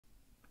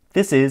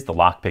This is the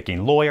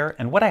Lockpicking Lawyer,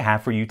 and what I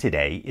have for you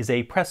today is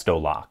a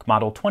PrestoLock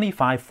Model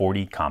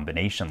 2540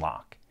 combination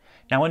lock.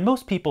 Now, when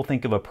most people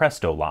think of a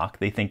PrestoLock,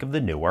 they think of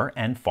the newer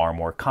and far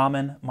more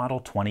common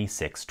Model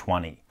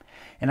 2620.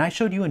 And I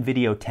showed you in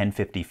video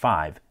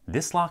 1055,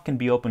 this lock can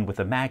be opened with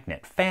a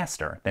magnet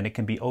faster than it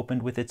can be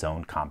opened with its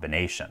own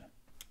combination.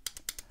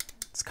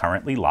 It's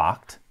currently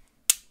locked.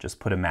 Just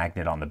put a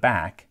magnet on the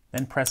back,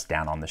 then press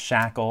down on the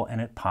shackle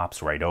and it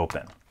pops right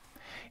open.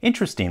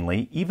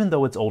 Interestingly, even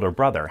though its older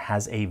brother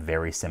has a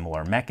very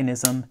similar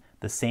mechanism,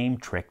 the same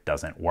trick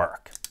doesn't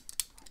work.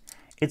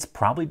 It's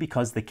probably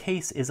because the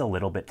case is a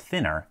little bit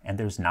thinner and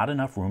there's not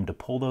enough room to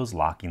pull those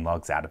locking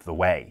lugs out of the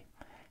way.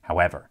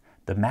 However,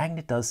 the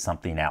magnet does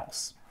something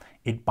else.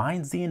 It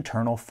binds the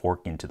internal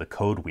fork into the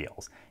code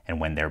wheels, and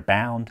when they're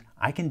bound,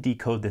 I can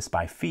decode this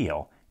by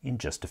feel in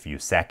just a few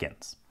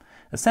seconds.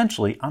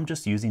 Essentially, I'm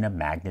just using a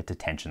magnet to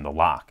tension the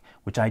lock,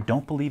 which I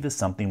don't believe is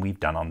something we've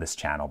done on this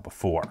channel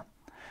before.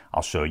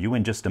 I'll show you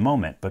in just a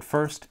moment, but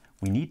first,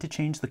 we need to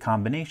change the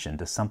combination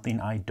to something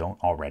I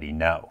don't already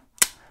know.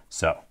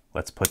 So,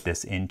 let's put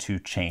this into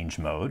change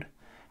mode,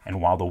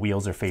 and while the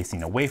wheels are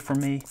facing away from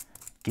me,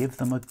 give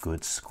them a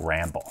good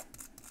scramble.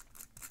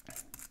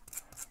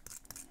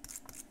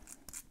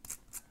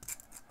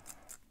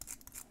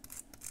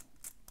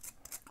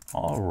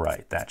 All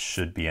right, that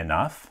should be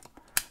enough.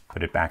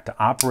 Put it back to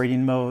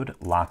operating mode,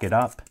 lock it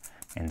up,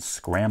 and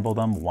scramble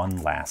them one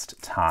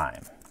last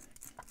time.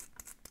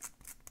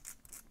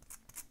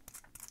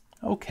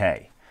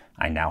 Okay,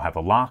 I now have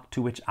a lock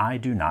to which I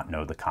do not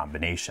know the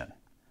combination.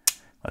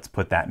 Let's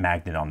put that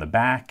magnet on the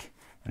back,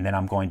 and then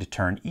I'm going to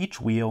turn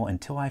each wheel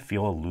until I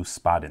feel a loose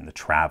spot in the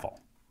travel.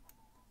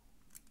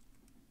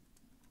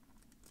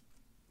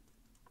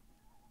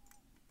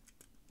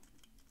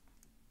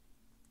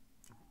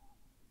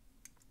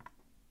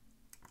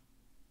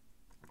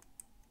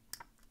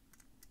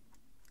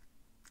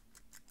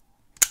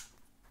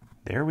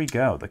 There we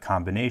go. The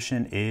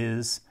combination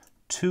is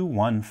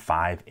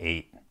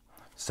 2158.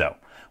 So,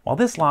 while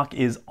this lock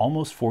is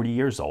almost 40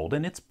 years old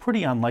and it's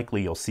pretty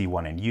unlikely you'll see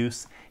one in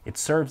use, it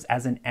serves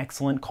as an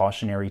excellent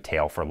cautionary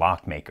tale for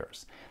lock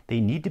makers. They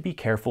need to be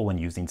careful when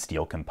using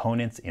steel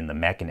components in the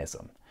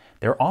mechanism.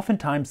 They're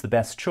oftentimes the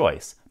best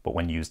choice, but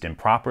when used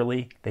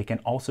improperly, they can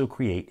also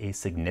create a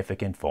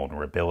significant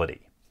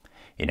vulnerability.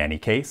 In any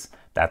case,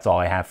 that's all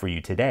I have for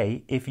you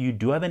today. If you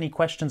do have any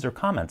questions or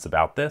comments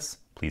about this,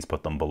 please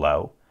put them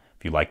below.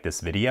 If you like this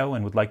video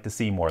and would like to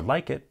see more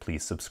like it,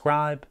 please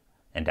subscribe.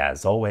 And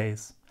as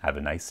always, have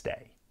a nice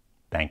day.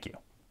 Thank you.